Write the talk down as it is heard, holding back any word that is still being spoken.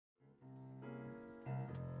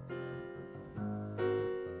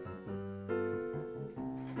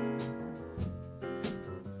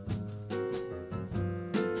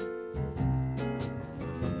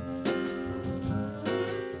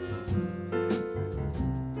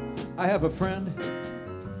I have a friend.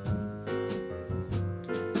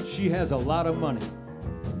 She has a lot of money.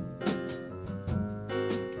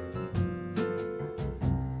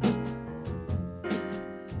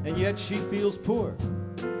 And yet she feels poor.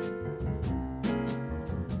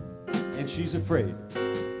 And she's afraid.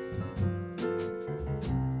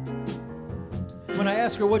 When I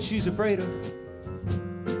ask her what she's afraid of,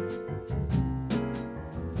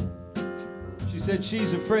 she said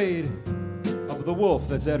she's afraid of the wolf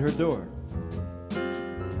that's at her door.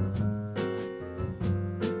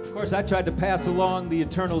 Of course, I tried to pass along the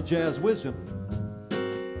eternal jazz wisdom.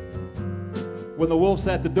 When the wolf's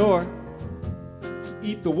at the door,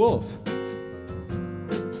 eat the wolf.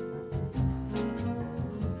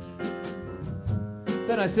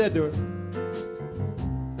 Then I said to her,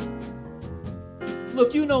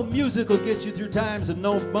 look, you know music will get you through times of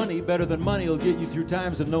no money better than money will get you through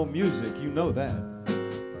times of no music. You know that.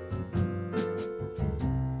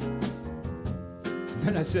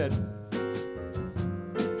 Then I said,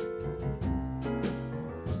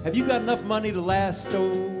 have you got enough money to last,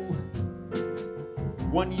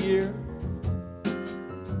 1 year?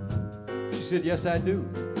 She said, yes, I do.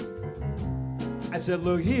 I said,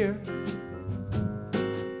 look here.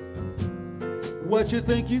 What you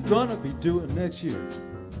think you're gonna be doing next year?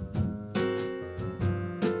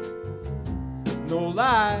 No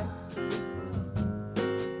lie.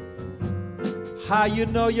 How you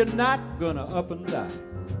know you're not gonna up and die?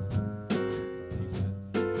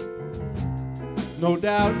 No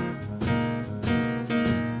doubt.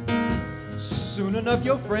 Soon enough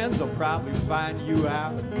your friends will probably find you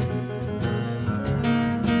out.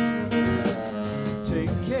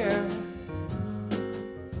 Take care.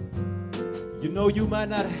 You know you might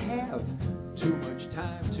not have too much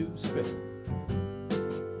time to spend.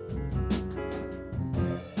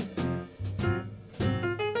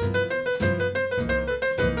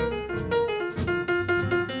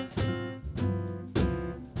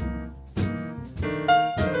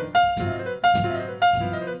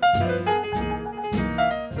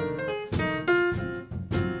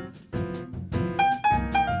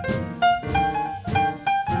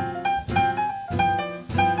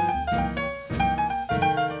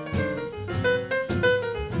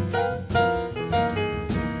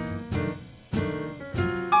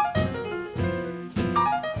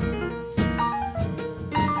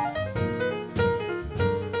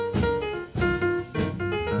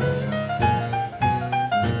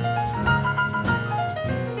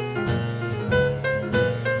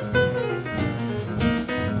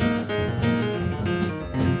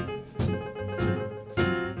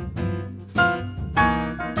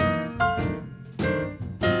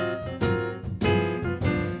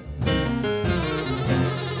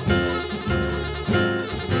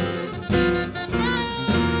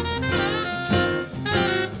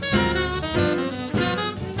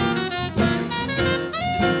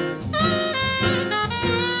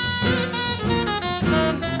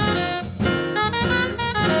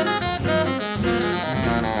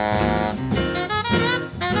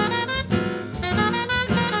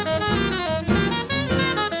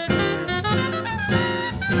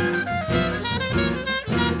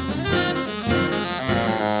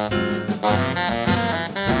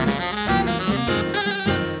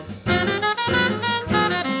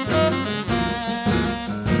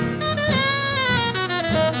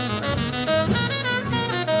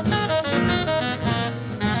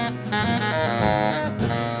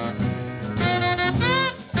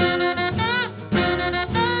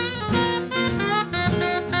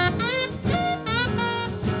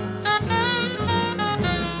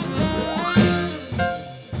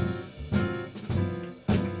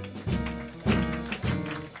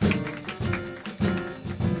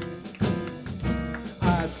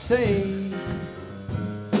 Say,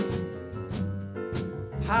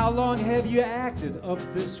 how long have you acted up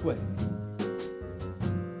this way?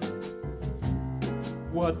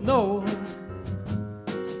 What, no?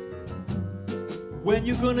 When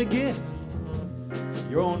you gonna get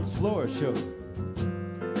your own floor show?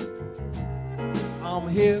 I'm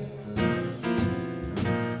hip.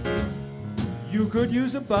 You could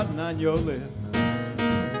use a button on your lip.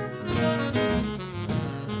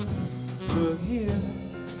 Look here.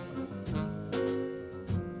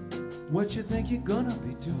 What you think you're gonna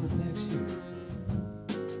be doing next year?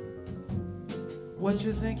 What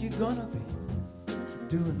you think you're gonna be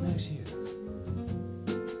doing next year?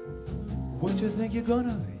 What you think you're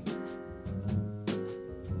gonna be